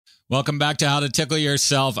Welcome back to How to Tickle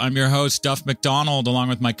Yourself. I'm your host, Duff McDonald, along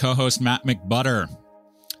with my co-host, Matt McButter.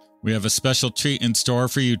 We have a special treat in store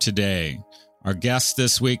for you today. Our guest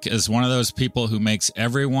this week is one of those people who makes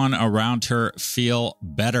everyone around her feel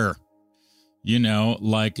better. You know,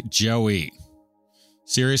 like Joey.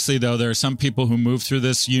 Seriously, though, there are some people who move through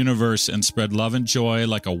this universe and spread love and joy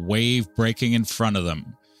like a wave breaking in front of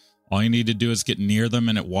them. All you need to do is get near them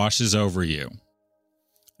and it washes over you.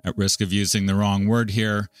 At risk of using the wrong word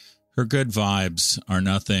here, her good vibes are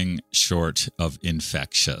nothing short of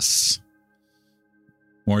infectious.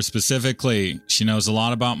 More specifically, she knows a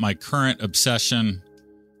lot about my current obsession,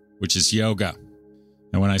 which is yoga.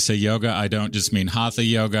 And when I say yoga, I don't just mean Hatha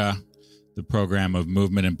yoga, the program of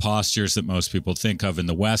movement and postures that most people think of in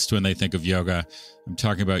the West when they think of yoga. I'm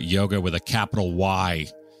talking about yoga with a capital Y,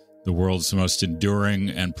 the world's most enduring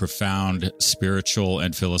and profound spiritual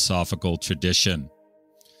and philosophical tradition.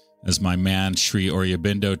 As my man Sri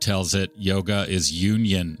Aurobindo tells it, yoga is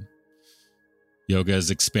union. Yoga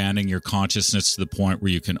is expanding your consciousness to the point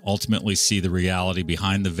where you can ultimately see the reality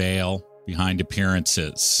behind the veil, behind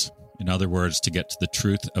appearances. In other words, to get to the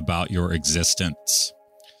truth about your existence.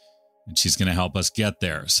 And she's going to help us get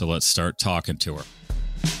there. So let's start talking to her.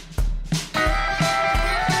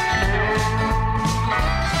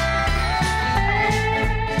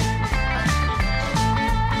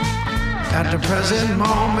 At the present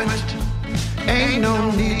moment, ain't no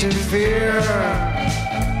need to fear.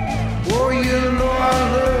 Oh, you know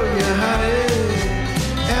I love you, honey,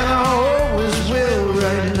 and I always will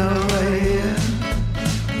right now, right here.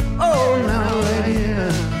 Oh, now, right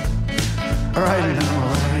here. Right now,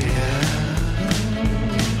 right here.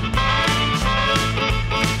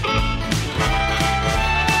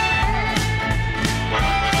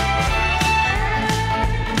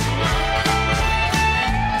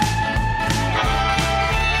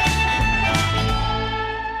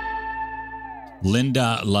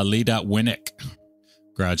 Linda Lalita Winnick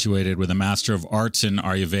graduated with a Master of Arts in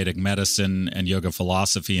Ayurvedic Medicine and Yoga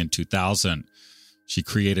Philosophy in 2000. She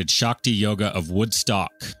created Shakti Yoga of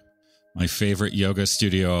Woodstock, my favorite yoga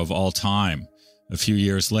studio of all time. A few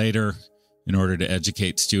years later, in order to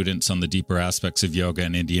educate students on the deeper aspects of yoga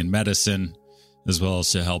and Indian medicine, as well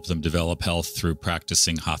as to help them develop health through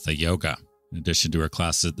practicing Hatha Yoga. In addition to her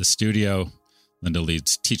classes at the studio, Linda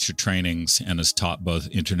leads teacher trainings and has taught both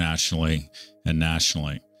internationally and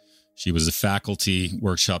nationally. She was a faculty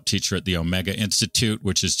workshop teacher at the Omega Institute,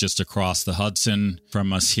 which is just across the Hudson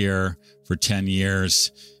from us here, for 10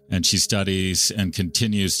 years. And she studies and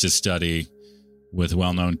continues to study with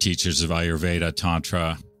well-known teachers of Ayurveda,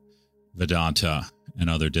 Tantra, Vedanta, and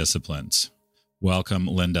other disciplines. Welcome,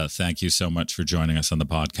 Linda. Thank you so much for joining us on the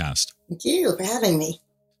podcast. Thank you for having me.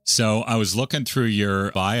 So I was looking through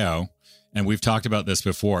your bio, and we've talked about this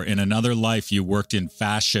before. In another life, you worked in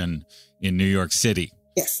fashion in New York City.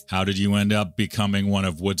 Yes. How did you end up becoming one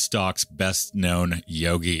of Woodstock's best-known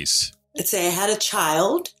yogis? Let's say I had a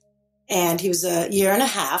child, and he was a year and a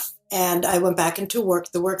half, and I went back into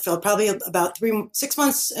the work field, probably about 6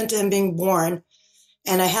 months into him being born.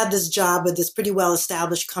 And I had this job with this pretty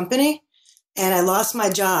well-established company, and I lost my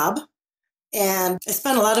job. And I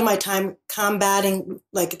spent a lot of my time combating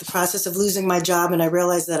like the process of losing my job. And I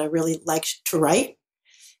realized that I really liked to write.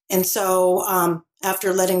 And so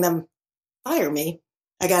after letting them fire me,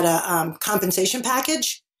 I got a compensation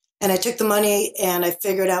package, and I took the money and I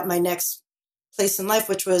figured out my next place in life,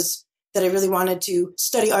 which was that I really wanted to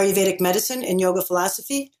study Ayurvedic medicine and yoga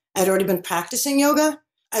philosophy. I'd already been practicing yoga.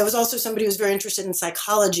 I was also somebody who was very interested in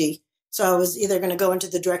psychology. So I was either going to go into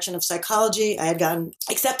the direction of psychology. I had gotten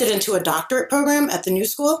accepted into a doctorate program at the New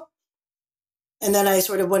School. And then I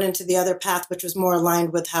sort of went into the other path, which was more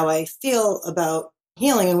aligned with how I feel about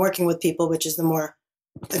healing and working with people, which is the more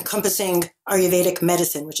encompassing Ayurvedic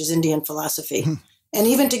medicine, which is Indian philosophy. And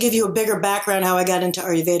even to give you a bigger background, how I got into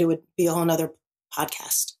Ayurveda would be a whole nother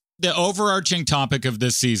podcast. The overarching topic of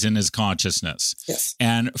this season is consciousness. Yes.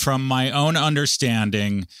 And from my own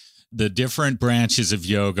understanding, the different branches of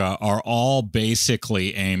yoga are all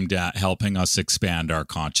basically aimed at helping us expand our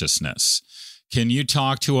consciousness. Can you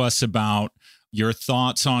talk to us about your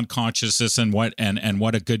thoughts on consciousness and what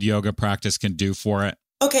a good yoga practice can do for it?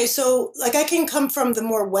 Okay, so like I can come from the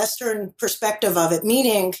more Western perspective of it,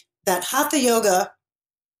 meaning that Hatha Yoga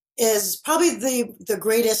is probably the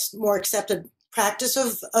greatest, more accepted practice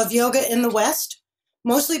of yoga in the West,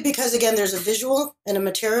 mostly because, again, there's a visual and a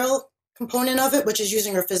material component of it, which is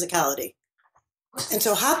using our physicality. And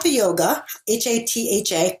so Hatha Yoga,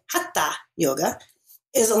 Hatha, Hatha Yoga,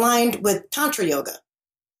 is aligned with Tantra Yoga,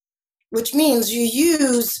 which means you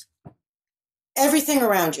use everything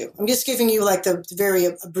around you. I'm just giving you like the very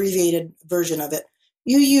abbreviated version of it.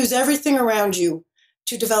 You use everything around you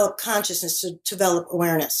to develop consciousness, to develop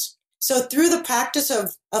awareness. So through the practice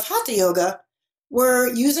of Hatha Yoga,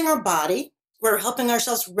 we're using our body, we're helping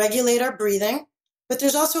ourselves regulate our breathing, but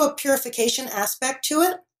there's also a purification aspect to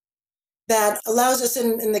it that allows us,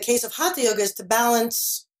 in the case of Hatha Yoga, is to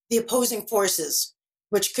balance the opposing forces,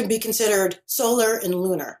 which could be considered solar and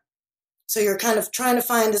lunar. So you're kind of trying to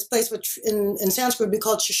find this place, which in Sanskrit would be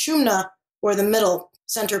called Sushumna, or the middle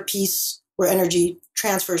centerpiece where energy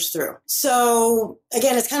transfers through. So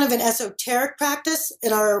again, it's kind of an esoteric practice.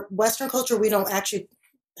 In our Western culture, we don't actually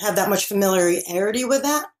have that much familiarity with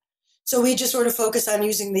that. So we just sort of focus on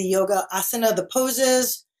using the yoga asana, the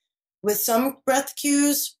poses, with some breath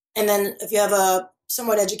cues. And then if you have a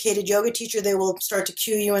somewhat educated yoga teacher, they will start to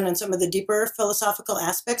cue you in on some of the deeper philosophical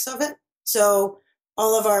aspects of it. So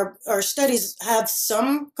all of our studies have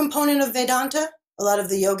some component of Vedanta. A lot of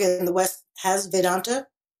the yoga in the West has Vedanta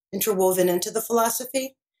interwoven into the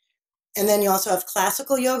philosophy. And then you also have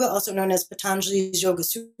classical yoga, also known as Patanjali's Yoga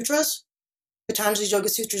Sutras. Patanjali's Yoga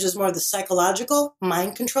Sutras is more of the psychological,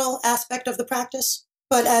 mind control aspect of the practice.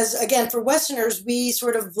 But again, for Westerners, we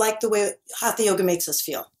sort of like the way Hatha Yoga makes us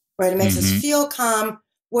feel, right? It makes us feel calm,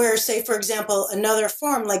 where, say, for example, another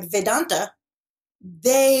form like Vedanta,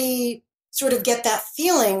 they sort of get that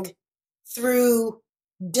feeling through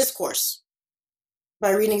discourse, by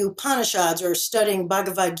reading Upanishads or studying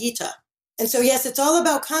Bhagavad Gita. And so, yes, it's all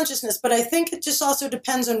about consciousness, but I think it just also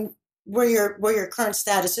depends on where your current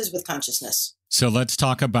status is with consciousness. So let's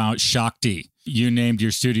talk about Shakti. You named your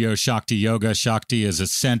studio Shakti Yoga. Shakti is a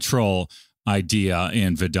central idea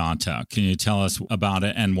in Vedanta. Can you tell us about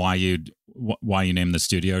it and why you named the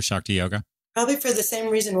studio Shakti Yoga? Probably for the same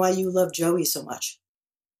reason why you love Joey so much.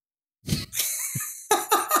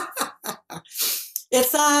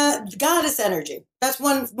 It's goddess energy. That's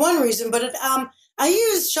one reason. But I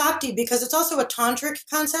use Shakti because it's also a tantric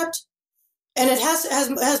concept, and it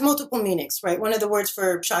has multiple meanings. Right, one of the words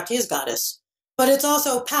for Shakti is goddess, but it's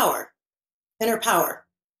also power, inner power,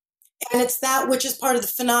 and it's that which is part of the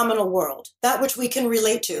phenomenal world, that which we can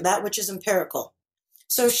relate to, that which is empirical.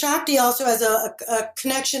 So Shakti also has a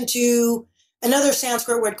connection to another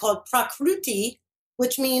Sanskrit word called Prakruti,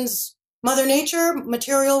 which means Mother Nature,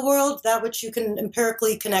 material world, that which you can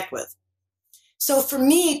empirically connect with. So for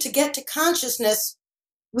me, to get to consciousness,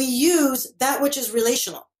 we use that which is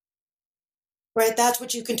relational, right? That's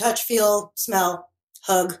what you can touch, feel, smell,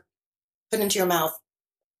 hug, put into your mouth.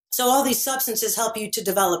 So all these substances help you to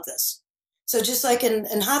develop this. So just like in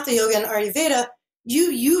Hatha Yoga and Ayurveda,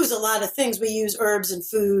 you use a lot of things. We use herbs and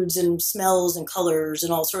foods and smells and colors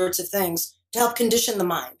and all sorts of things to help condition the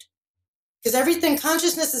mind. Because everything,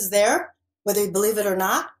 consciousness is there, whether you believe it or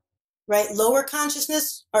not, right? Lower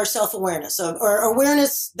consciousness, our self-awareness, or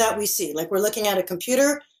awareness that we see. Like we're looking at a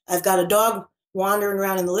computer. I've got a dog wandering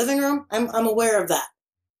around in the living room. I'm aware of that.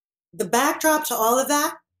 The backdrop to all of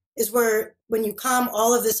that is where when you calm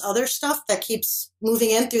all of this other stuff that keeps moving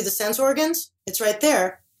in through the sense organs, it's right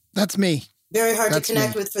there. That's me. Very hard to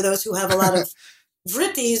connect with for those who have a lot of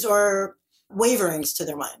vrittis or waverings to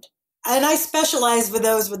their mind. And I specialize with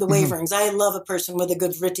those with the waverings. I love a person with a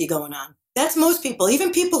good vritti going on. That's most people.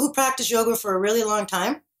 Even people who practice yoga for a really long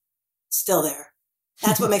time, still there.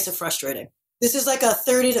 That's what makes it frustrating. This is like a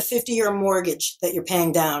 30 to 50-year mortgage that you're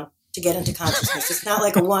paying down to get into consciousness. It's not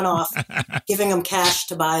like a one-off, giving them cash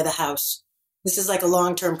to buy the house. This is like a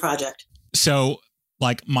long-term project. So,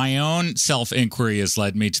 like, my own self-inquiry has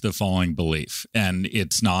led me to the following belief, and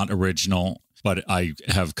it's not original, but I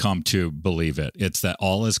have come to believe it. It's that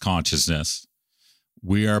all is consciousness.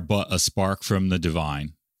 We are but a spark from the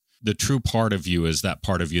divine. The true part of you is that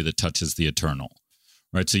part of you that touches the eternal,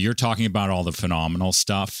 right? So you're talking about all the phenomenal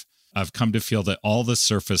stuff. I've come to feel that all the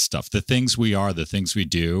surface stuff, the things we are, the things we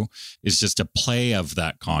do, is just a play of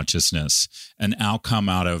that consciousness, an outcome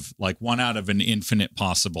out of, like, one out of an infinite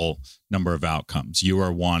possible number of outcomes. You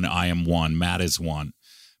are one, I am one, Matt is one.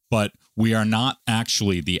 But we are not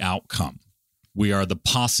actually the outcome. We are the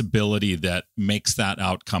possibility that makes that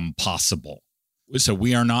outcome possible. So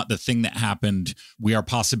we are not the thing that happened. We are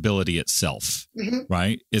possibility itself,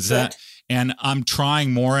 right? Is that? And I'm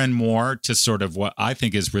trying more and more to sort of what I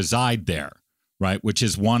think is reside there, right? Which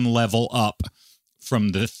is one level up from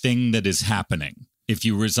the thing that is happening. If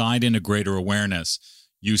you reside in a greater awareness,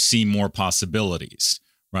 you see more possibilities,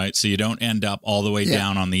 right? So you don't end up all the way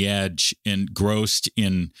down on the edge, engrossed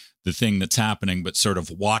in the thing that's happening, but sort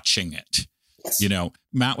of watching it. Yes. You know,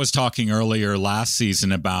 Matt was talking earlier last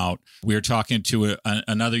season about, we were talking to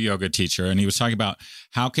another yoga teacher, and he was talking about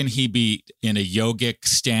how can he be in a yogic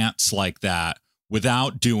stance like that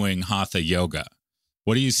without doing hatha yoga?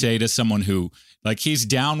 What do you say to someone who, like, he's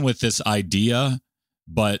down with this idea,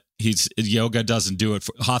 but yoga doesn't do it.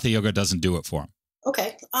 Hatha yoga doesn't do it for him.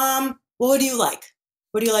 Okay. Well, what do you like?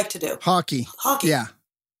 What do you like to do? Hockey. Hockey. Yeah.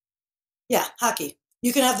 Yeah, hockey.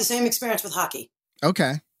 You can have the same experience with hockey.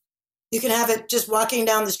 Okay. You can have it just walking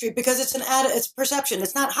down the street because it's perception.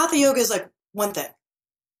 It's not, Hatha yoga is like one thing,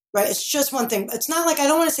 right? It's just one thing. It's not like, I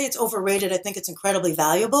don't want to say it's overrated. I think it's incredibly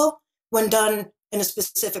valuable when done in a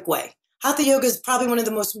specific way. Hatha yoga is probably one of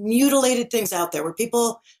the most mutilated things out there where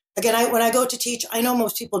people, again, when I go to teach, I know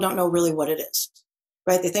most people don't know really what it is,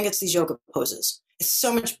 right? They think it's these yoga poses. It's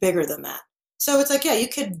so much bigger than that. So it's like, yeah, you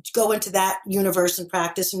could go into that universe and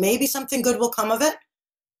practice, and maybe something good will come of it.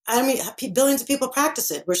 I mean, billions of people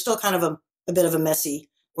practice it. We're still kind of a bit of a messy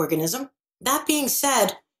organism. That being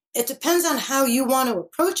said, it depends on how you want to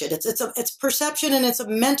approach it. It's perception, and it's a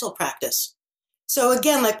mental practice. So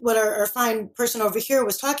again, like what our fine person over here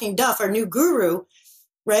was talking, Duff, our new guru,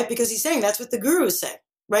 right? Because he's saying that's what the gurus say,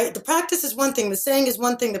 right? The practice is one thing, the saying is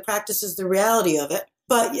one thing, the practice is the reality of it,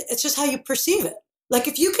 but it's just how you perceive it. Like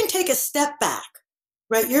if you can take a step back,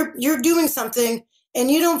 right? You're doing something and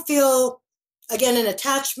you don't feel, again, an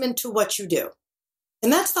attachment to what you do.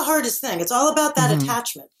 And that's the hardest thing. It's all about that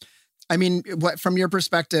attachment. I mean, what from your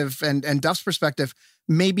perspective and Duff's perspective,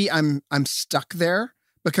 maybe I'm stuck there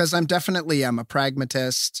because I'm a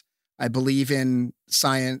pragmatist. I believe in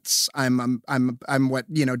science. I'm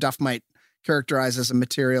what, Duff might characterize as a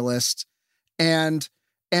materialist.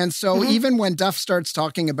 And so even when Duff starts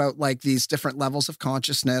talking about like these different levels of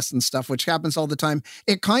consciousness and stuff, which happens all the time,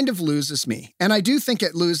 it kind of loses me. And I do think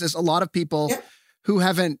it loses a lot of people who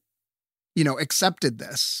haven't, accepted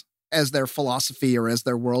this as their philosophy or as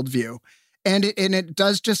their worldview. And it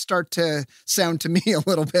does just start to sound to me a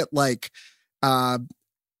little bit like,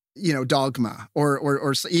 dogma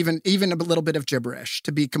or even a little bit of gibberish,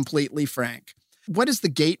 to be completely frank. What is the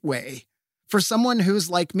gateway for someone who's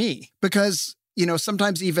like me? Because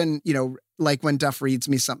sometimes even, like when Duff reads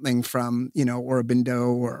me something from,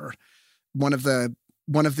 Aurobindo or one of the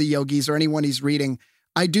yogis or anyone he's reading,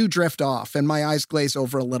 I do drift off and my eyes glaze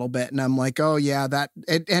over a little bit. And I'm like, oh yeah,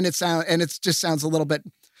 it just sounds a little bit,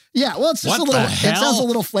 yeah, well, it's just it sounds a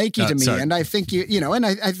little flaky to me. Sorry. And I think,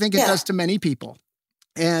 I think it does to many people.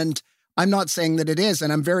 And I'm not saying that it is,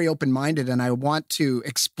 and I'm very open-minded and I want to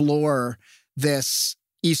explore this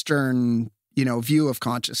Eastern view of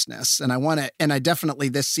consciousness. And I definitely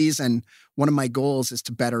this season, one of my goals is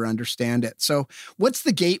to better understand it. So what's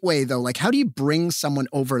the gateway though? Like, how do you bring someone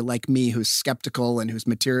over like me who's skeptical and who's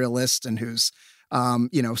materialist and who's,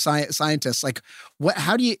 scientist? Like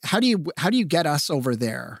how do you get us over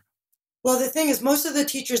there? Well, the thing is, most of the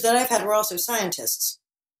teachers that I've had were also scientists.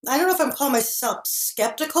 I don't know if I'm calling myself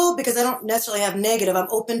skeptical because I don't necessarily have negative. I'm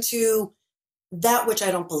open to that which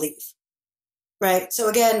I don't believe. Right. So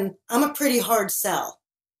again, I'm a pretty hard sell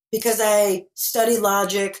because I study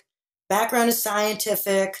logic, background is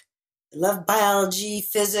scientific, I love biology,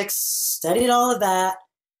 physics, studied all of that.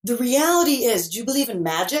 The reality is, do you believe in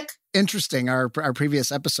magic? Interesting. Our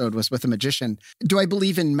previous episode was with a magician. Do I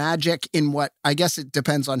believe in magic in what? I guess it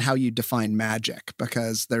depends on how you define magic,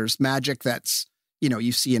 because there's magic that's,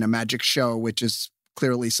 you see in a magic show, which is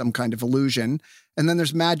clearly some kind of illusion. And then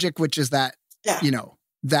there's magic, which is that,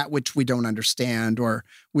 that which we don't understand, or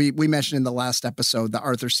we mentioned in the last episode, the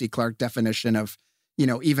Arthur C. Clarke definition of,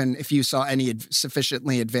 even if you saw any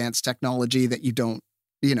sufficiently advanced technology that you don't,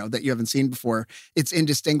 that you haven't seen before, it's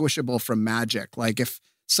indistinguishable from magic. Like if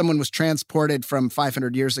someone was transported from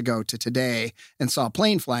 500 years ago to today and saw a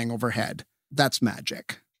plane flying overhead, that's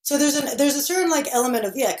magic. So there's a certain like element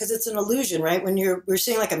of, because it's an illusion, right? When we're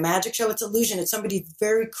seeing like a magic show, it's illusion. It's somebody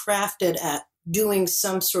very crafted at doing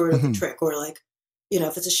some sort of a trick, or like,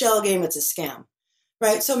 if it's a shell game, it's a scam,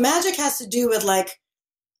 right? So magic has to do with like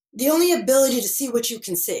the only ability to see what you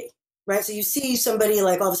can see, right? So you see somebody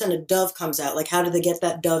like all of a sudden a dove comes out. Like how do they get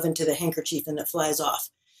that dove into the handkerchief and it flies off?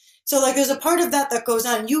 So like there's a part of that goes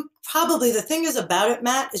on. The thing is about it,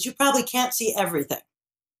 Matt, is you probably can't see everything.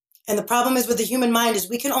 And the problem is with the human mind is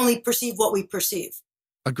we can only perceive what we perceive.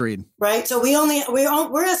 Agreed. Right? So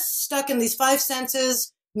we're as stuck in these five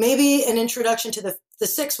senses, maybe an introduction to the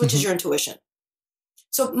sixth, which is your intuition.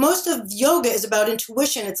 So most of yoga is about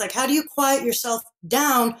intuition. It's like, how do you quiet yourself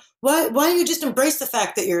down? Why don't you just embrace the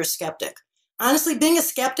fact that you're a skeptic? Honestly, being a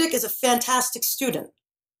skeptic is a fantastic student,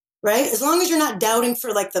 right? As long as you're not doubting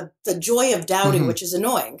for like the joy of doubting, which is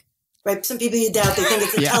annoying, right? Some people you doubt, they think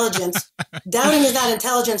it's intelligence. Doubting is not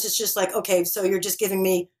intelligence. It's just like, okay, so you're just giving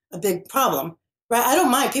me a big problem, right? I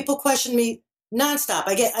don't mind. People question me nonstop.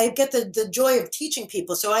 I get the joy of teaching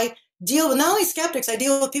people. So I deal with not only skeptics, I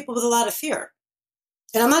deal with people with a lot of fear.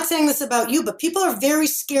 And I'm not saying this about you, but people are very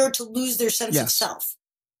scared to lose their sense of self,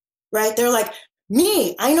 right? They're like,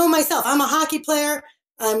 Me, I know myself. I'm a hockey player.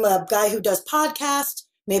 I'm a guy who does podcasts.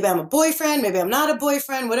 Maybe I'm a boyfriend. Maybe I'm not a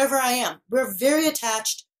boyfriend, whatever I am. We're very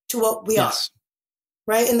attached to what we are,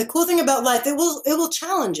 right? And the cool thing about life, it will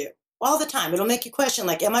challenge you all the time. It'll make you question,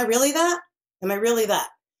 like, am I really that? Am I really that?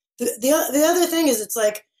 The other thing is, it's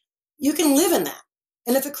like, you can live in that.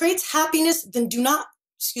 And if it creates happiness, then do not,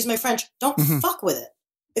 excuse my French, don't fuck with it.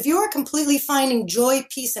 If you are completely finding joy,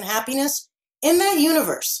 peace, and happiness in that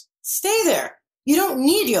universe, stay there. You don't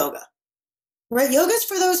need yoga, right? Yoga is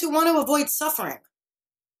for those who want to avoid suffering,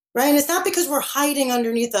 right? And it's not because we're hiding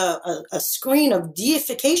underneath a screen of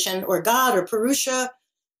deification or God or Purusha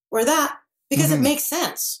or that, because it makes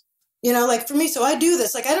sense. You know, like for me, so I do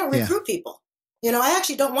this, like I don't recruit people. You know, I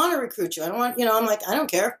actually don't want to recruit you. I don't want, you know, I'm like, I don't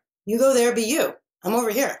care. You go there, be you. I'm over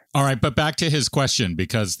here. All right. But back to his question,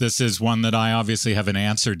 because this is one that I obviously haven't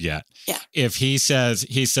answered yet. Yeah. If he says,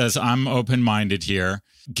 I'm open-minded here,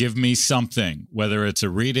 give me something, whether it's a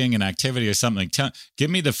reading, an activity or something. Give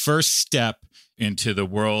me the first step into the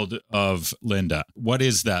world of Linda. What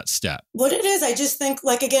is that step? What it is, I just think,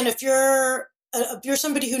 like, again, if you're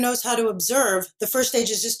somebody who knows how to observe, the first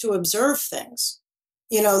stage is just to observe things.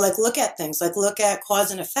 You know, like look at things, like look at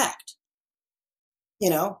cause and effect. You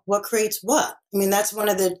know, what creates what? I mean, that's one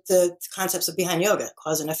of the concepts of behind yoga,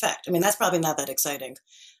 cause and effect. I mean, that's probably not that exciting.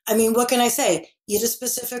 I mean, what can I say? Eat a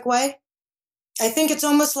specific way. I think it's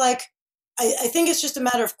almost like, I think it's just a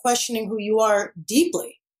matter of questioning who you are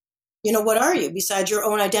deeply. You know, what are you besides your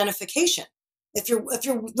own identification? If you're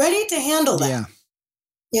ready to handle that,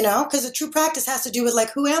 you know, because the true practice has to do with,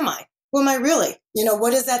 like, who am I? Who am I really? You know,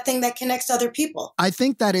 what is that thing that connects other people? I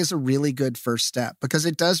think that is a really good first step, because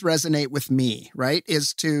it does resonate with me, right?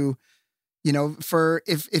 Is to, you know, for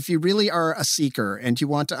if you really are a seeker and you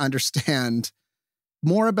want to understand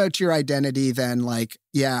more about your identity than, like,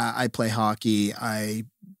 yeah, I play hockey, I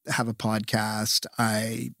have a podcast,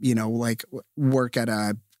 I, you know, like work at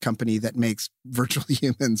a company that makes virtual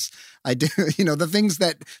humans. I do, you know, the things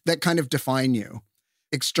that kind of define you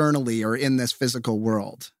externally or in this physical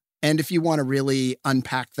world. And if you want to really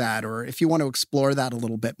unpack that, or if you want to explore that a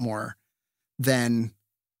little bit more, then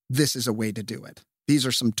this is a way to do it. These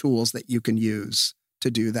are some tools that you can use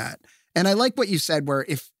to do that. And I like what you said, where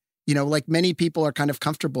if, you know, like many people are kind of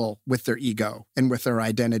comfortable with their ego and with their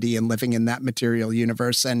identity and living in that material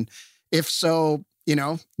universe. And if so, you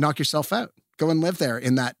know, knock yourself out, go and live there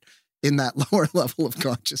in that lower level of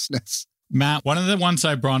consciousness. Matt, one of the ones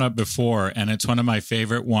I brought up before, and it's one of my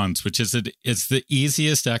favorite ones, which is it's the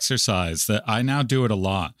easiest exercise that I now do it a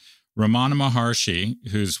lot. Ramana Maharshi,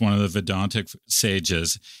 who's one of the Vedantic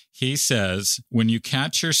sages, he says, when you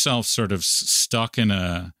catch yourself sort of stuck in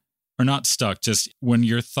or not stuck, just when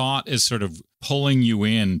your thought is sort of pulling you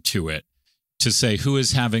into it, to say, who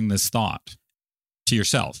is having this thought, to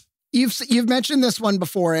yourself. You've mentioned this one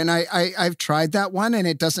before, and I've tried that one, and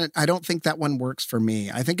I don't think that one works for me.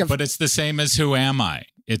 But it's the same as who am I?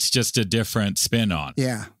 It's just a different spin on.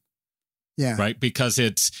 Yeah. Yeah. Right? Because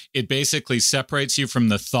it basically separates you from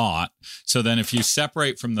the thought. So then if you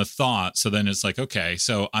separate from the thought, so then it's like, okay,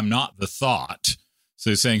 so I'm not the thought.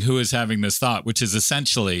 So you're saying, who is having this thought, which is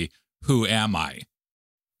essentially, who am I?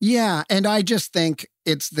 Yeah. And I just think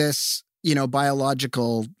it's this, you know,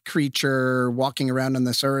 biological creature walking around on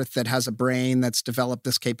this earth that has a brain that's developed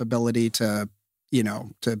this capability to, you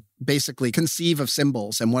know, to basically conceive of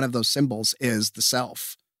symbols. And one of those symbols is the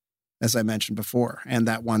self, as I mentioned before. And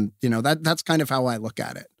that one, you know, that's kind of how I look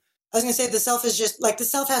at it. I was going to say the self is just like, the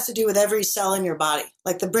self has to do with every cell in your body.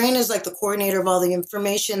 Like the brain is like the coordinator of all the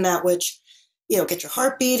information that which, you know, get your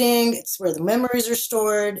heart beating. It's where the memories are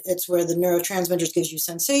stored. It's where the neurotransmitters gives you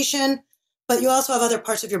sensation. But you also have other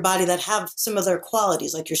parts of your body that have some of their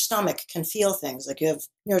qualities, like your stomach can feel things, like you have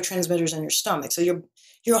neurotransmitters in your stomach. So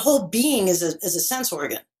your whole being is a sense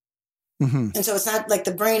organ. Mm-hmm. And so it's not like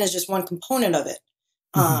the brain is just one component of it.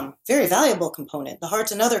 Very valuable component. The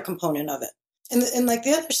heart's another component of it. And like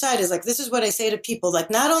the other side is like, this is what I say to people, like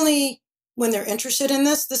not only when they're interested in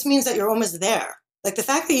this means that you're almost there. Like the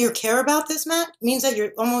fact that you care about this, Matt, means that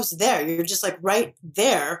you're almost there. You're just like right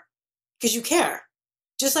there because you care.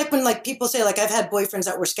 Just like when like people say, like, I've had boyfriends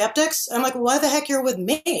that were skeptics. I'm like, well, why the heck you're with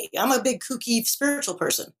me? I'm a big kooky spiritual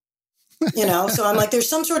person, you know? So I'm like, there's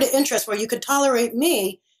some sort of interest where you could tolerate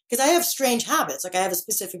me because I have strange habits. Like I have a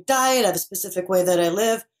specific diet. I have a specific way that I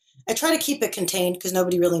live. I try to keep it contained because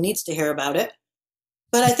nobody really needs to hear about it.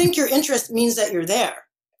 But I think your interest means that you're there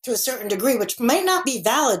to a certain degree, which might not be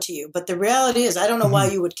valid to you. But the reality is, I don't know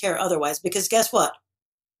why you would care otherwise, because guess what?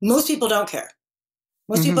 Most people don't care.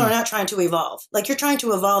 Most people are not trying to evolve. Like you're trying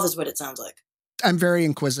to evolve is what it sounds like. I'm very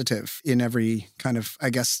inquisitive in every kind of, I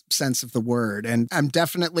guess, sense of the word. And I'm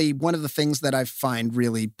definitely, one of the things that I find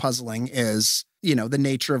really puzzling is, you know, the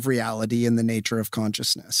nature of reality and the nature of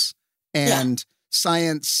consciousness. And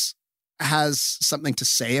science has something to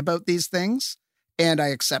say about these things. And I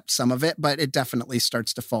accept some of it, but it definitely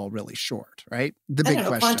starts to fall really short, right? The big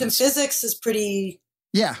questions. Quantum physics is pretty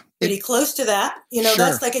pretty close to that. You know,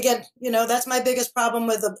 that's like, again, you know, that's my biggest problem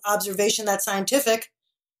with the observation that's scientific.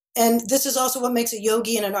 And this is also what makes a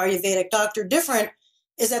yogi and an Ayurvedic doctor different,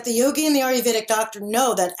 is that the yogi and the Ayurvedic doctor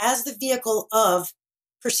know that as the vehicle of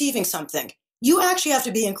perceiving something, you actually have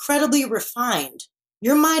to be incredibly refined.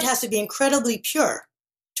 Your mind has to be incredibly pure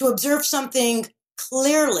to observe something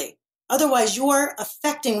clearly. Otherwise, you're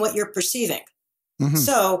affecting what you're perceiving. Mm-hmm.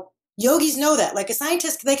 So yogis know that. Like a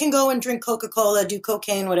scientist, they can go and drink Coca-Cola, do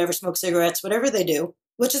cocaine, whatever, smoke cigarettes, whatever they do,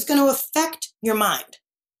 which is going to affect your mind.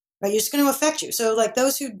 Right? It's going to affect you. So like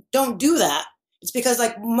those who don't do that, it's because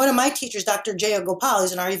like one of my teachers, Dr. Jaya Gopal,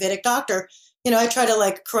 who's an Ayurvedic doctor, you know, I try to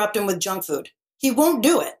like corrupt him with junk food. He won't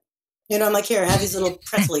do it. You know, I'm like, here, have these little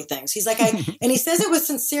pretzel things. He's like, and he says it with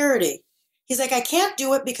sincerity. He's like, I can't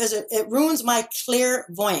do it because it ruins my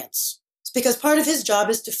clairvoyance. It's because part of his job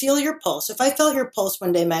is to feel your pulse. If I felt your pulse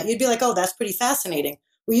one day, Matt, you'd be like, oh, that's pretty fascinating.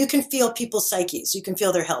 Well, you can feel people's psyches. You can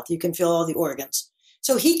feel their health. You can feel all the organs.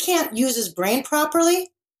 So he can't use his brain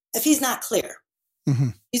properly if he's not clear. Mm-hmm.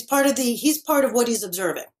 He's part of what he's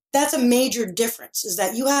observing. That's a major difference, is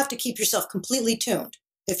that you have to keep yourself completely tuned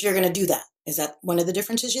if you're going to do that. Is that one of the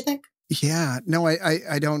differences you think? Yeah, no,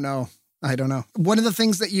 I don't know. I don't know. One of the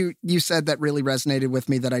things that you said that really resonated with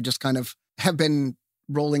me that I just kind of have been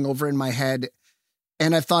rolling over in my head,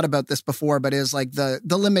 and I've thought about this before, but is like the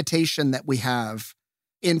limitation that we have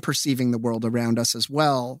in perceiving the world around us as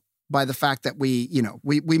well, by the fact that we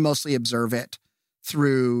mostly observe it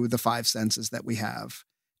through the five senses that we have,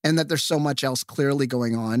 and that there's so much else clearly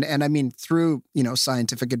going on. And I mean, through, you know,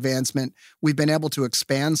 scientific advancement, we've been able to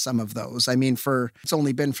expand some of those. I mean, it's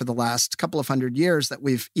only been for the last couple of 100 years that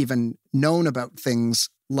we've even known about things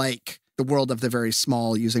like the world of the very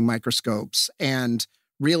small using microscopes, and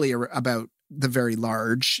really about the very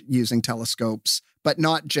large using telescopes, but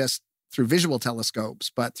not just through visual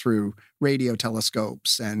telescopes, but through radio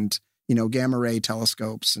telescopes and, you know, gamma ray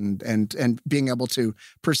telescopes, and being able to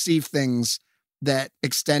perceive things that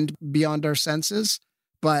extend beyond our senses.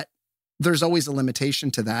 But there's always a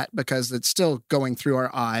limitation to that, because it's still going through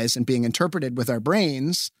our eyes and being interpreted with our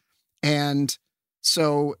brains. And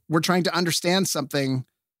so we're trying to understand something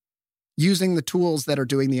using the tools that are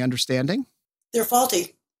doing the understanding. They're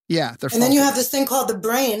faulty. Yeah, they're faulty. And then you have this thing called the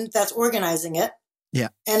brain that's organizing it. Yeah.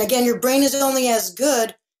 And again, your brain is only as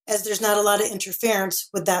good as there's not a lot of interference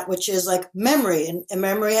with that, which is like memory. And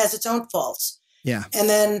memory has its own faults. Yeah. And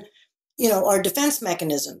then, you know, our defense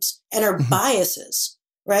mechanisms and our biases,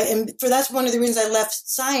 right? And that's one of the reasons I left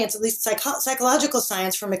science, at least psychological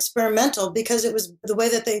science, from experimental, because it was the way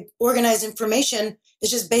that they organize information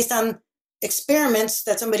is just based on experiments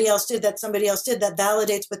that somebody else did that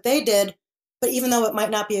validates what they did. But even though it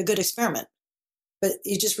might not be a good experiment, but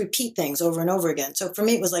you just repeat things over and over again. So for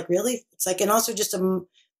me, it was like, really? It's like, and also just a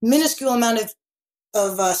minuscule amount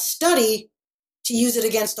of study to use it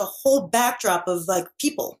against a whole backdrop of like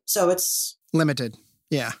people. So it's limited.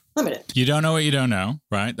 Yeah. Limited. You don't know what you don't know,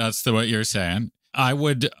 right? That's what you're saying. I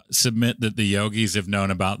would submit that the yogis have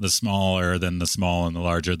known about the smaller than the small and the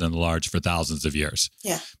larger than the large for thousands of years.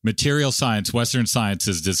 Yeah. Material science, Western science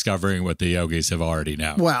is discovering what the yogis have already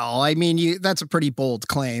known. Well, I mean, that's a pretty bold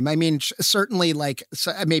claim. I mean, certainly like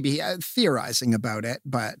maybe theorizing about it,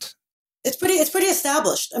 but it's pretty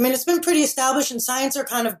established. I mean, it's been pretty established, and science are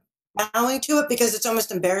kind of bowing to it because it's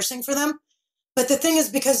almost embarrassing for them. But the thing is,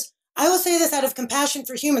 because I will say this out of compassion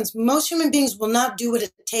for humans, most human beings will not do what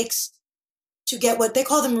it takes to get what they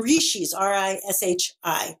call them rishis,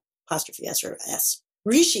 R-I-S-H-I, apostrophe S or S.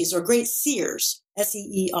 Rishis, or great seers,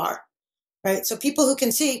 S-E-E-R, right? So people who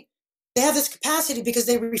can see, they have this capacity because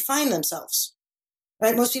they refine themselves,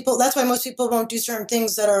 right? That's why most people won't do certain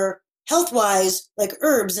things that are health-wise, like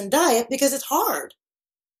herbs and diet, because it's hard,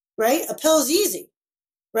 right? A pill is easy,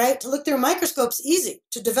 right? To look through a microscope's easy.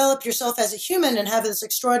 To develop yourself as a human and have this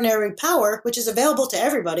extraordinary power, which is available to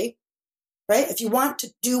everybody, right? If you want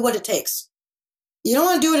to do what it takes. You don't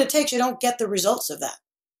want to do what it takes, you don't get the results of that.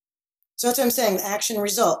 So that's what I'm saying, action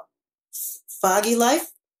result. Foggy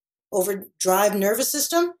life, overdrive nervous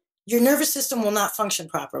system, your nervous system will not function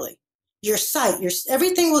properly. Your sight,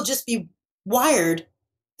 everything will just be wired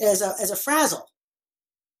as a frazzle.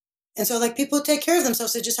 And so like people who take care of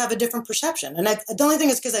themselves, they just have a different perception. And the only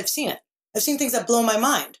thing is because I've seen it. I've seen things that blow my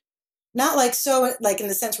mind. Not like in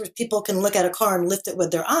the sense where people can look at a car and lift it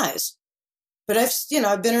with their eyes. But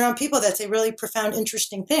I've been around people that say really profound,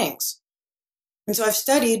 interesting things. And so I've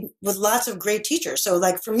studied with lots of great teachers. So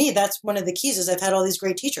like for me, that's one of the keys is I've had all these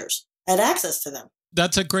great teachers. I had access to them.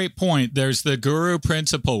 That's a great point. There's the guru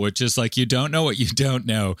principle, which is like, you don't know what you don't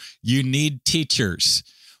know. You need teachers.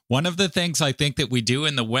 One of the things I think that we do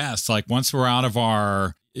in the West, like once we're out of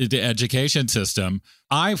our education system,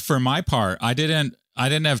 for my part, I didn't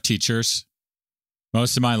have teachers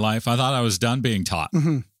most of my life. I thought I was done being taught.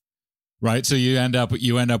 Mm-hmm. Right. So you end up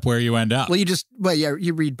where you end up. Well,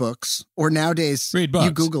 you read books, or nowadays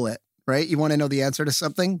you Google it, right? You want to know the answer to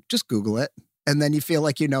something, just Google it. And then you feel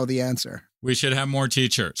like you know the answer. We should have more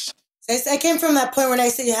teachers. I came from that point when I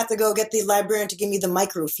said you have to go get the librarian to give me the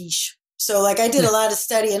microfiche. So like I did a lot of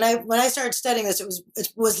study, and when I started studying this,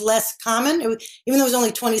 it was less common. Even though it was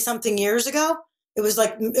only 20 something years ago, it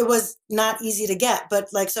was not easy to get. But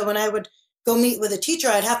like, so when I would go meet with a teacher,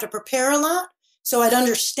 I'd have to prepare a lot. So I'd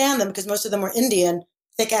understand them because most of them were Indian,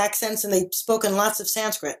 thick accents, and they spoke in lots of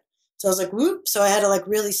Sanskrit. So I was like, whoop. So I had to like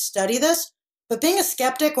really study this. But being a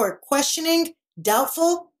skeptic or questioning,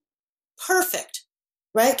 doubtful, perfect,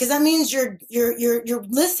 right? Because that means you're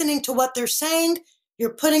listening to what they're saying.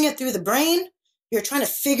 You're putting it through the brain. You're trying to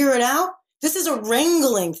figure it out. This is a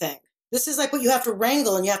wrangling thing. This is like what you have to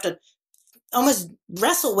wrangle, and you have to almost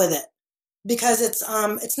wrestle with it because it's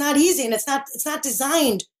not easy, and it's not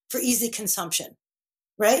designed for easy consumption,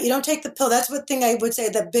 right? You don't take the pill. That's one thing I would say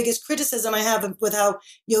the biggest criticism I have with how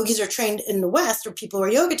yogis are trained in the West, or people who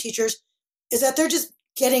are yoga teachers, is that they're just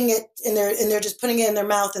getting it and they're just putting it in their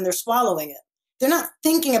mouth and they're swallowing it. They're not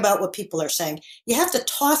thinking about what people are saying. You have to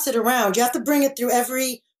toss it around. You have to bring it through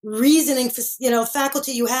every reasoning,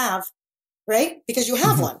 faculty you have, right? Because you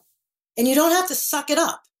have one, and you don't have to suck it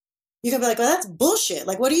up. You can be like, well, that's bullshit.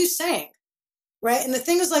 Like, what are you saying? Right. And the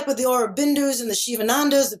thing is like with the Aurobindus and the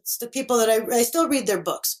Shivanandas, it's the people that I still read their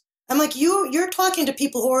books. I'm like, you're talking to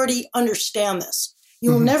people who already understand this.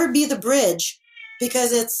 You will never be the bridge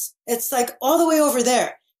because it's like all the way over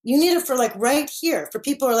there. You need it for like right here for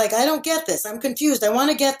people who are like, I don't get this. I'm confused. I want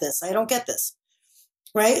to get this. I don't get this.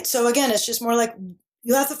 Right. So again, it's just more like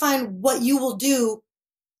you have to find what you will do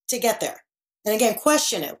to get there. And again,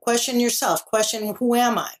 question it, question yourself, question, who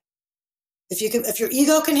am I? If your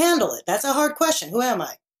ego can handle it, that's a hard question. Who am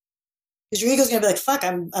I? Because your ego's going to be like, fuck,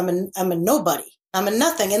 I'm a nobody. I'm a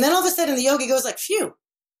nothing. And then all of a sudden the yogi goes like, phew,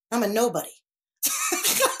 I'm a nobody.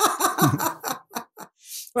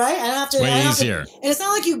 Right? I don't have to. Way easier. And it's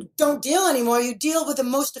not like you don't deal anymore. You deal with the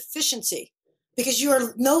most efficiency because you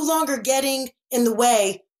are no longer getting in the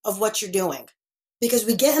way of what you're doing. Because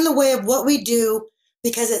we get in the way of what we do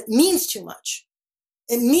because it means too much.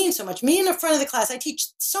 It means so much. Me in the front of the class, I teach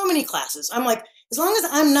so many classes. I'm like, as long as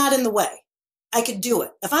I'm not in the way, I could do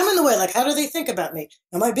it. If I'm in the way, like, how do they think about me?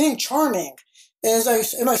 Am I being charming?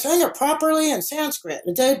 Am I saying it properly in Sanskrit?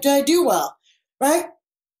 Did I do well? Right?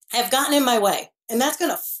 I've gotten in my way. And that's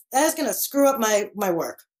gonna screw up my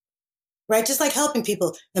work. Right? Just like helping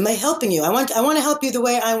people. Am I helping you? I want to help you the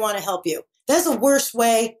way I want to help you. That's the worst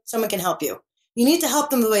way someone can help you. You need to help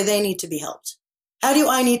them the way they need to be helped. How do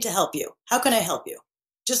I need to help you? How can I help you?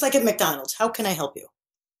 Just like at McDonald's, how can I help you?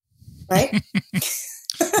 Right?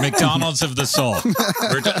 McDonald's of the soul.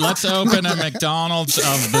 Let's open a McDonald's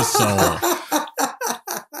of the soul.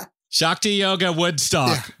 Shakti Yoga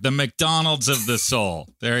Woodstock, the McDonald's of the soul.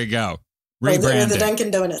 There you go. Rebranding. The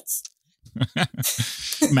Dunkin' Donuts.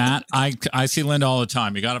 Matt, I see Linda all the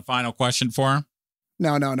time. You got a final question for her?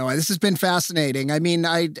 No. This has been fascinating. I mean,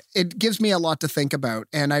 it gives me a lot to think about.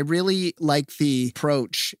 And I really like the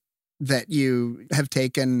approach that you have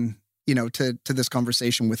taken, to this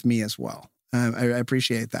conversation with me as well. I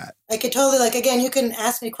appreciate that. I could totally, again, you can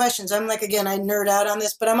ask me questions. I'm like, again, I nerd out on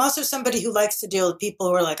this, but I'm also somebody who likes to deal with people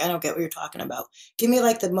who are like, I don't get what you're talking about. Give me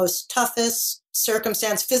the most toughest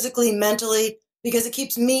circumstance, physically, mentally, because it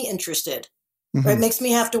keeps me interested. Right? It makes me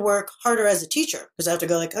have to work harder as a teacher because I have to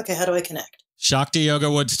go okay, how do I connect?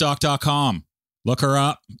 ShaktiYogaWoodstock.com. Look her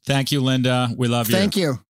up. Thank you, Linda. We love you. Thank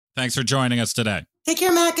you. Thanks for joining us today. Take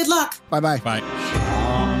care, Matt. Good luck. Bye-bye. Bye.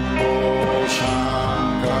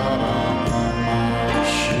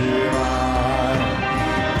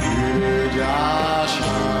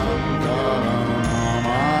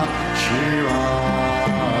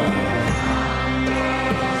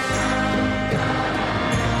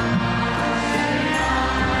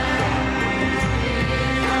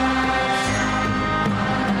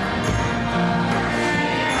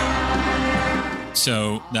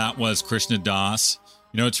 So that was Krishna Das.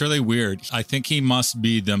 It's really weird. I think he must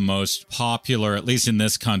be the most popular, at least in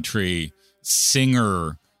this country,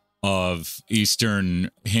 singer of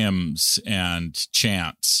Eastern hymns and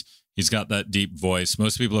chants. He's got that deep voice.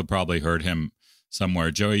 Most people have probably heard him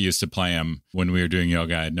somewhere. Joey used to play him when we were doing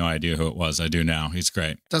yoga. I had no idea who it was. I do now. He's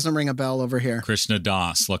great. Doesn't ring a bell over here. Krishna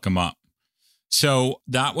Das, look him up. So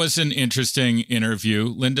that was an interesting interview.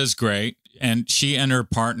 Linda's great. And she and her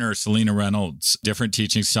partner, Selena Reynolds, different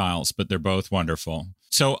teaching styles, but they're both wonderful.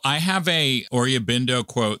 So I have a Aurobindo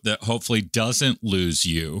quote that hopefully doesn't lose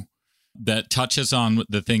you, that touches on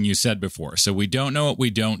the thing you said before. So we don't know what we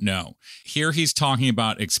don't know. Here he's talking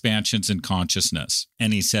about expansions in consciousness.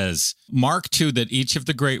 And he says, mark too that each of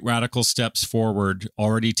the great radical steps forward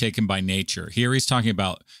already taken by nature. Here he's talking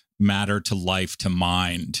about matter to life to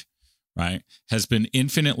mind, right? Has been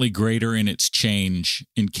infinitely greater in its change,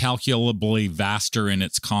 incalculably vaster in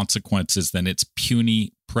its consequences than its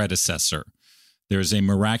puny predecessor. There is a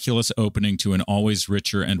miraculous opening to an always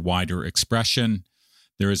richer and wider expression.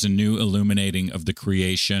 There is a new illuminating of the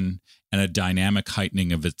creation and a dynamic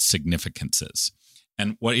heightening of its significances.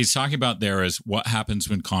 And what he's talking about there is what happens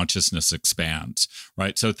when consciousness expands,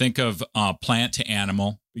 right? So think of plant to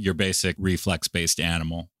animal, your basic reflex-based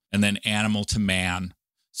animal, and then animal to man.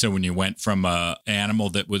 So when you went from an animal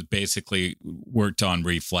that was basically worked on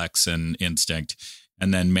reflex and instinct,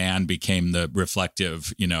 and then man became the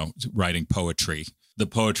reflective, writing poetry, the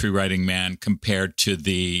poetry writing man compared to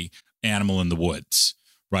the animal in the woods,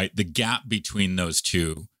 right? The gap between those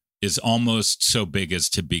two is almost so big as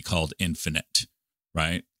to be called infinite,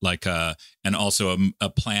 right? And also a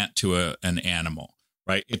plant to an animal,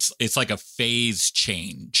 right? It's like a phase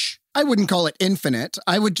change. I wouldn't call it infinite.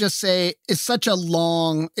 I would just say it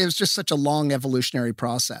was just such a long evolutionary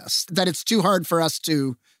process that it's too hard for us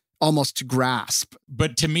to almost grasp.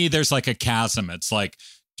 But to me, there's like a chasm. It's like,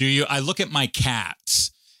 I look at my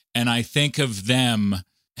cats and I think of them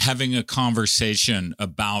having a conversation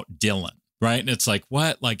about Dylan, right? And it's like,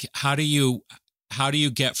 what? Like, how do you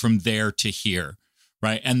get from there to here,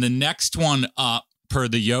 right? And the next one up, per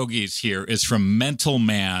the yogis here, is from mental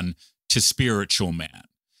man to spiritual man.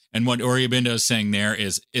 And what Aurobindo is saying there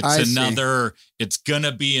is it's going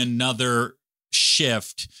to be another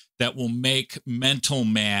shift that will make mental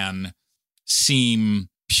man seem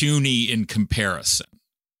puny in comparison.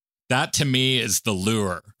 That to me is the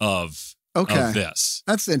lure of this.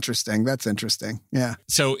 That's interesting. Yeah.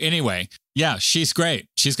 So anyway, yeah, she's great.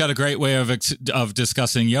 She's got a great way of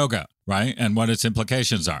discussing yoga, right? And what its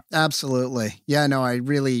implications are. Absolutely. Yeah, no, I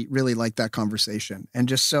really, really like that conversation. And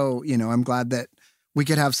just so, I'm glad that we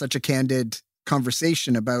could have such a candid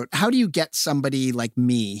conversation about how do you get somebody like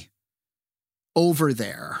me over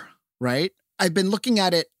there, right? I've been looking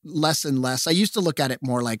at it less and less. I used to look at it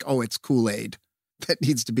more like, oh, it's Kool-Aid that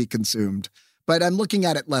needs to be consumed. But I'm looking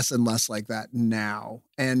at it less and less like that now.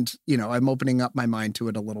 And, I'm opening up my mind to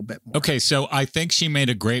it a little bit more. Okay, so I think she made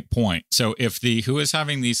a great point. So if the who is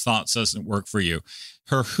having these thoughts doesn't work for you,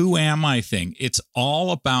 her who am I thing, it's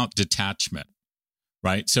all about detachment,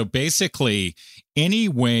 right? So basically, any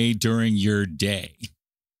way during your day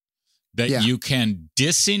that you can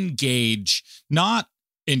disengage, not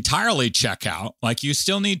entirely check out, like you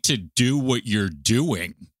still need to do what you're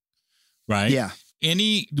doing, right? Yeah.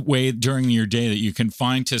 Any way during your day that you can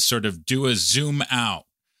find to sort of do a zoom out.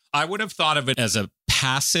 I would have thought of it as a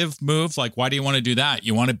passive move. Like, why do you want to do that?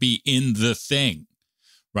 You want to be in the thing,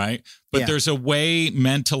 right? But there's a way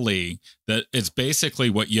mentally that it's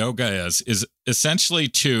basically what yoga is essentially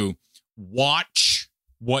to watch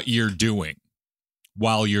what you're doing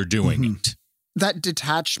while you're doing it. That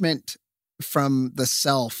detachment from the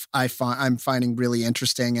self, I'm finding really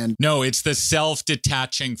interesting. And no, it's the self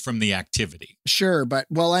detaching from the activity. Sure, but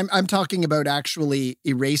I'm talking about actually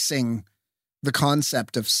erasing the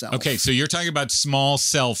concept of self. Okay, so you're talking about small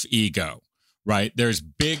self ego, right? There is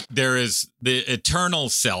the eternal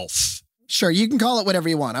self. Sure, you can call it whatever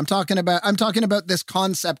you want. I'm talking about this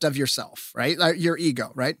concept of yourself, right? Your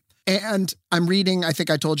ego, right? And I'm reading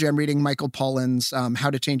Michael Pollan's How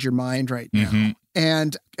to Change Your Mind right now. Mm-hmm.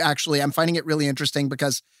 And actually, I'm finding it really interesting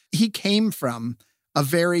because he came from a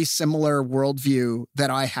very similar worldview that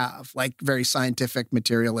I have, like very scientific,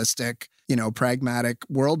 materialistic, pragmatic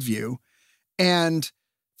worldview. And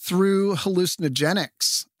through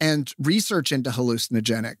hallucinogenics and research into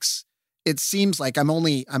hallucinogenics, it seems like I'm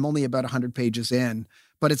only about 100 pages in,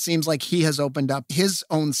 but it seems like he has opened up his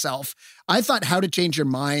own self. I thought How to Change Your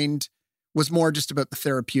Mind was more just about the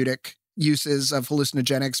therapeutic uses of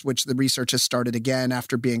hallucinogenics, which the research has started again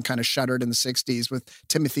after being kind of shuttered in the 60s with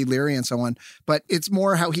Timothy Leary and so on. But it's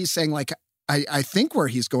more how he's saying, like, I think where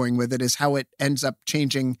he's going with it is how it ends up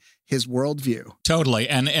changing his worldview. Totally.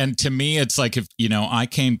 And to me, it's like, if, I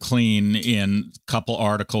came clean in a couple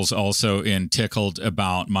articles also in Tickled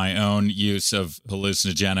about my own use of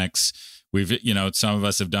hallucinogenics Some of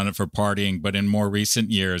us have done it for partying, but in more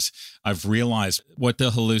recent years, I've realized what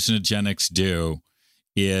the hallucinogenics do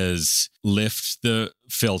is lift the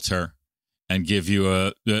filter and give you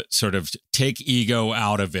a sort of take ego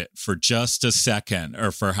out of it for just a second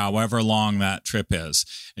or for however long that trip is.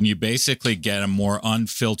 And you basically get a more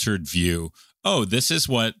unfiltered view. Oh, this is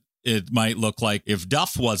what it might look like if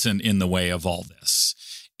Duff wasn't in the way of all this.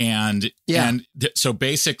 So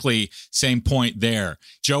basically, same point there.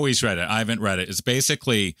 Joey's read it. I haven't read it. It's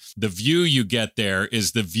basically the view you get there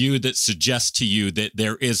is the view that suggests to you that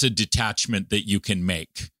there is a detachment that you can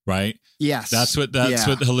make, right? Yes. That's what the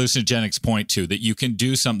hallucinogenics point to, that you can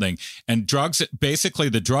do something. And drugs, basically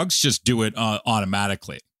the drugs just do it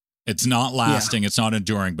automatically. It's not lasting. It's not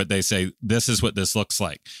enduring, but they say, this is what this looks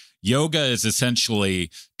like. Yoga is essentially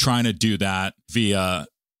trying to do that via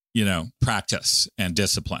practice and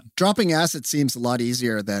discipline. Dropping acid seems a lot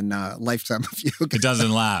easier than a lifetime of yoga. It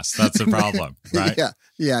doesn't last. That's the problem, right?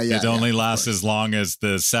 Yeah. It only lasts as long as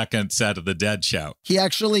the second set of the Dead show. He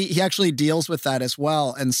actually deals with that as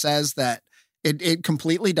well and says that it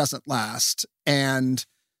completely doesn't last. And,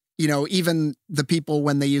 even the people,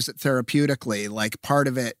 when they use it therapeutically, like part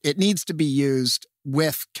of it needs to be used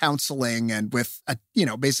with counseling and with,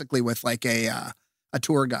 basically with like a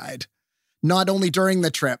tour guide. Not only during the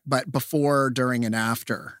trip, but before, during, and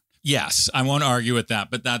after. Yes, I won't argue with that,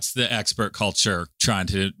 but that's the expert culture trying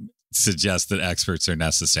to suggest that experts are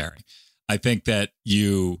necessary. I think that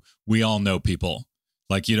we all know people.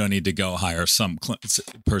 Like, you don't need to go hire some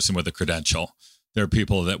person with a credential. There are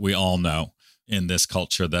people that we all know in this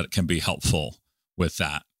culture that can be helpful with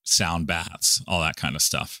that. Sound baths, all that kind of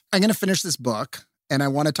stuff. I'm going to finish this book. And I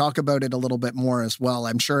want to talk about it a little bit more as well.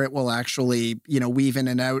 I'm sure it will actually, weave in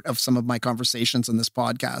and out of some of my conversations in this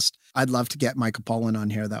podcast. I'd love to get Michael Pollan on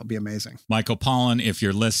here. That would be amazing. Michael Pollan, if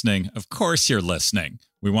you're listening, of course you're listening.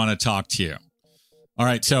 We want to talk to you. All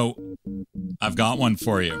right, so I've got one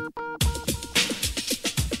for you.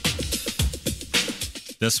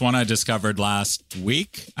 This one I discovered last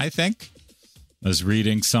week, I think. I was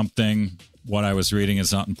reading something. What I was reading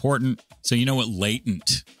is not important. So you know what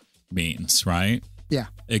latent means, right? Yeah.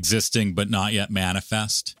 Existing but not yet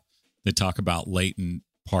manifest. They talk about latent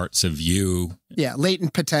parts of you. Yeah,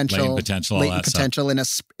 latent potential. Latent potential, all that potential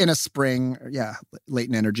stuff. in a spring. Yeah,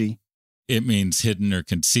 latent energy. It means hidden or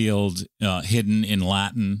concealed, hidden in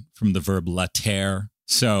Latin from the verb latere.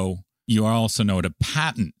 So you also know what a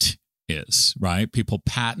patent is, right? People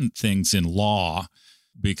patent things in law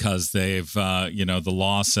because they've, the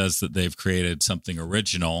law says that they've created something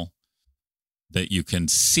original that you can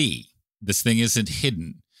see. This thing isn't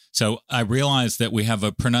hidden. So I realized that we have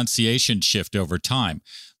a pronunciation shift over time.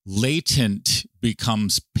 Latent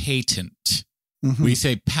becomes patent. Mm-hmm. We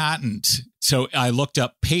say patent. So I looked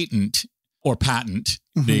up patent or patent.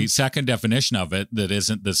 Mm-hmm. The second definition of it, that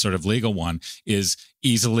isn't the sort of legal one, is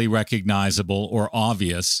easily recognizable or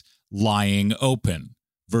obvious, lying open,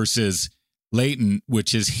 versus latent,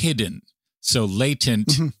 which is hidden. So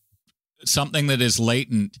latent, something that is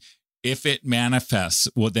latent, if it manifests,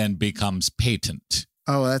 well, then becomes patent.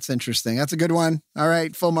 Oh, that's interesting. That's a good one. All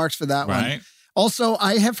right. Full marks for that right. one. Also,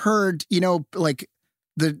 I have heard, like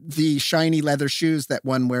the shiny leather shoes that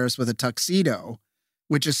one wears with a tuxedo,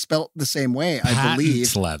 which is spelt the same way, I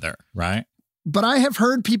believe. Leather, right? But I have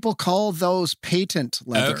heard people call those patent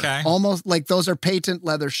leather. Okay. Almost like those are patent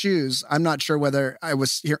leather shoes. I'm not sure whether I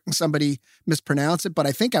was hearing somebody mispronounce it, but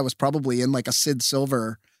I think I was probably in like a Sid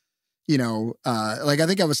Silver, I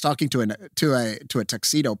think I was talking to a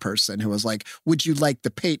tuxedo person who was like, would you like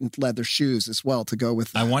the patent leather shoes as well to go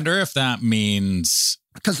with that? I wonder if that means...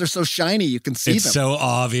 Because they're so shiny, you can see them. It's so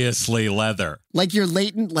obviously leather. Like your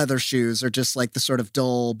latent leather shoes are just like the sort of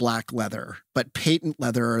dull black leather, but patent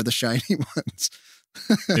leather are the shiny ones.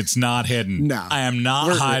 It's not hidden. No. I am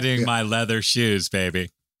not hiding my leather shoes, baby.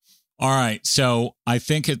 All right. So I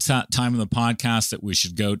think it's that time of the podcast that we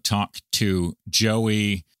should go talk to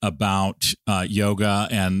Joey about yoga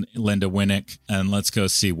and Linda Winnick. And let's go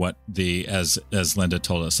see what as Linda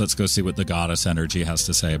told us, let's go see what the goddess energy has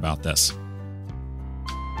to say about this.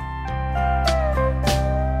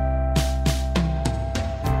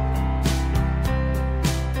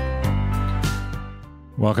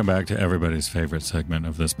 Welcome back to everybody's favorite segment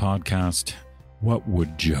of this podcast. What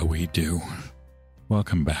would Joey do?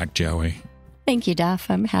 Welcome back, Joey. Thank you, Duff.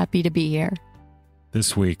 I'm happy to be here.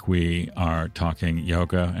 This week we are talking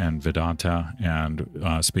yoga and Vedanta and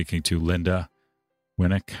speaking to Linda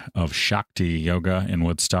Winnick of Shakti Yoga in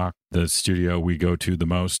Woodstock, the studio we go to the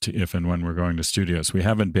most if and when we're going to studios. We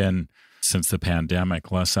haven't been since the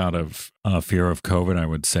pandemic, less out of fear of COVID, I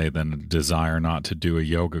would say, than a desire not to do a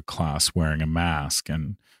yoga class wearing a mask.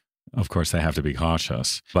 And Of course, they have to be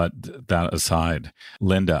cautious. But that aside,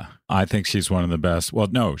 Linda, I think she's one of the best. Well,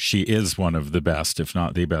 no, she is one of the best, if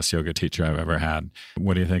not the best yoga teacher I've ever had.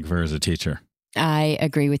 What do you think of her as a teacher? I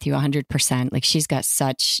agree with you 100%. Like, she's got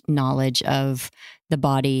such knowledge of the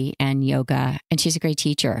body and yoga, and she's a great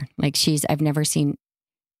teacher. Like, I've never seen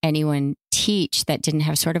anyone teach that didn't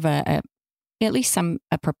have sort of a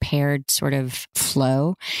prepared sort of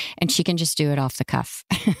flow, and she can just do it off the cuff.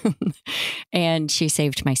 And she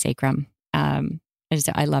saved my sacrum. I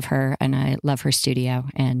love her, and I love her studio,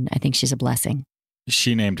 and I think she's a blessing.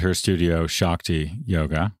 She named her studio Shakti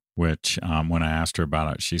Yoga, which when I asked her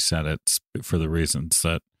about it, she said it's for the reasons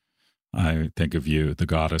that I think of you, the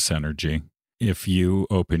goddess energy. If you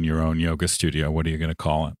open your own yoga studio, what are you going to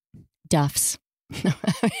call it? Duff's.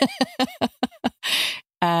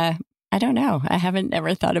 I don't know. I haven't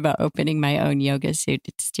ever thought about opening my own yoga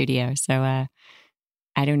studio. So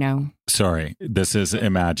I don't know. Sorry, this is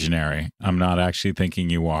imaginary. I'm not actually thinking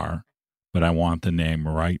you are, but I want the name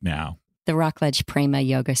right now. The Rockledge Prema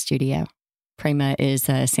Yoga Studio. Prema is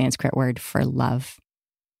a Sanskrit word for love.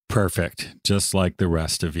 Perfect. Just like the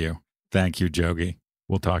rest of you. Thank you, Jogi.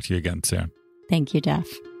 We'll talk to you again soon. Thank you, Duff.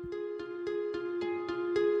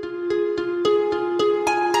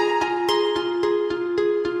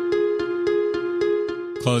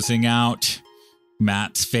 Closing out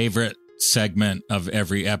Matt's favorite segment of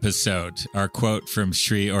every episode, our quote from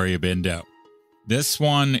Sri Aurobindo. This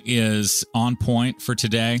one is on point for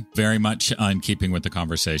today, very much in keeping with the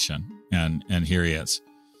conversation. And here he is.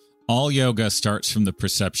 All yoga starts from the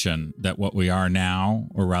perception that what we are now,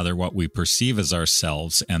 or rather what we perceive as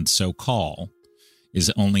ourselves and so call,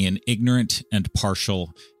 is only an ignorant and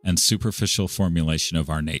partial and superficial formulation of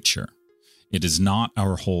our nature. It is not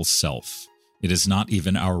our whole self. It is not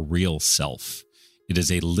even our real self. It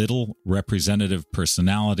is a little representative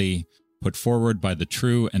personality put forward by the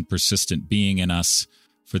true and persistent being in us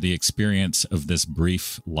for the experience of this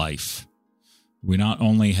brief life. We not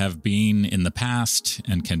only have been in the past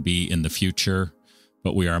and can be in the future,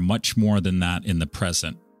 but we are much more than that in the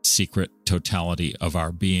present, secret totality of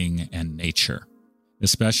our being and nature.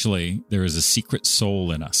 Especially, there is a secret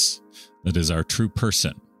soul in us that is our true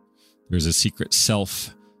person. There is a secret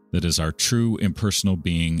self that is our true impersonal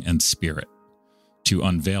being and spirit. To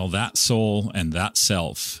unveil that soul and that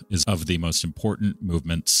self is of the most important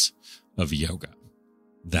movements of yoga.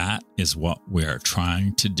 That is what we're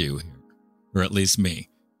trying to do here, or at least me.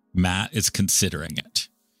 Matt is considering it.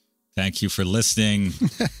 Thank you for listening.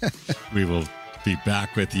 We will be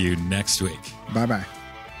back with you next week. Bye-bye.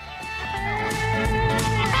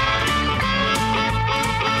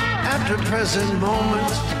 At the present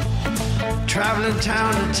moment, traveling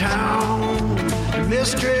town to town, the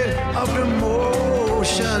mystery of the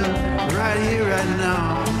motion, right here, right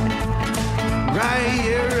now. Right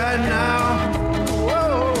here, right now.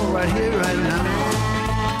 Whoa, right here, right now.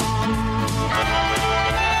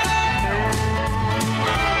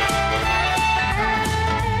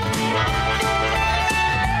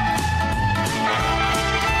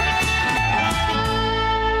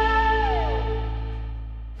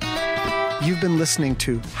 You've been listening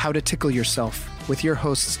to How to Tickle Yourself with your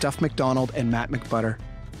hosts Duff McDonald and Matt McButter.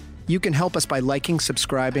 You can help us by liking,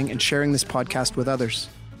 subscribing, and sharing this podcast with others.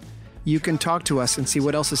 You can talk to us and see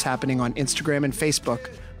what else is happening on Instagram and Facebook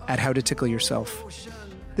at How to Tickle Yourself.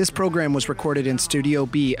 This program was recorded in Studio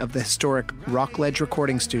B of the historic Rockledge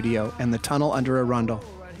Recording Studio and the tunnel under Arundel.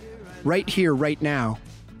 Right Here, Right Now,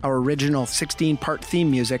 our original 16-part theme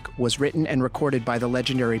music was written and recorded by the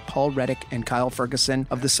legendary Paul Reddick and Kyle Ferguson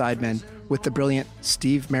of the Sidemen, with the brilliant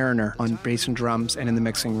Steve Mariner on bass and drums and in the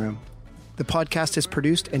mixing room. The podcast is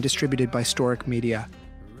produced and distributed by Storic Media.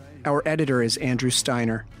 Our editor is Andrew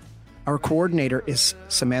Steiner. Our coordinator is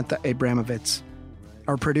Samantha Abramovitz.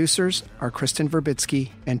 Our producers are Kristen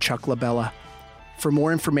Verbitsky and Chuck LaBella. For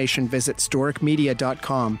more information, visit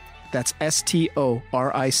storicmedia.com. That's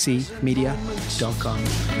STORIC media.com.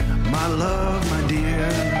 My love, my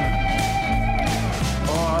dear.